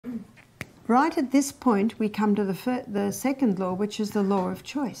Right at this point, we come to the second law, which is the law of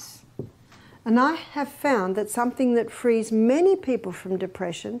choice. And I have found that something that frees many people from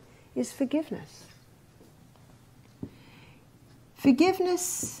depression is forgiveness.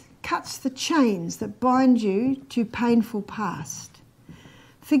 Forgiveness cuts the chains that bind you to painful past.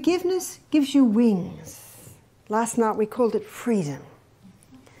 Forgiveness gives you wings. Last night we called it freedom.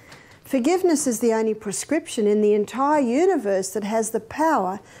 Forgiveness is the only prescription in the entire universe that has the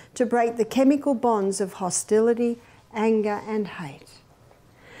power to break the chemical bonds of hostility, anger, and hate.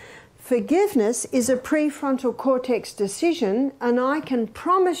 Forgiveness is a prefrontal cortex decision, and I can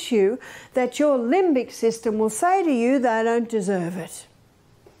promise you that your limbic system will say to you they don't deserve it.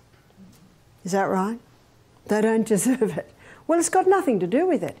 Is that right? They don't deserve it. Well, it's got nothing to do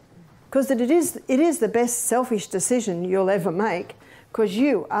with it, because it is the best selfish decision you'll ever make, because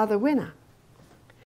you are the winner.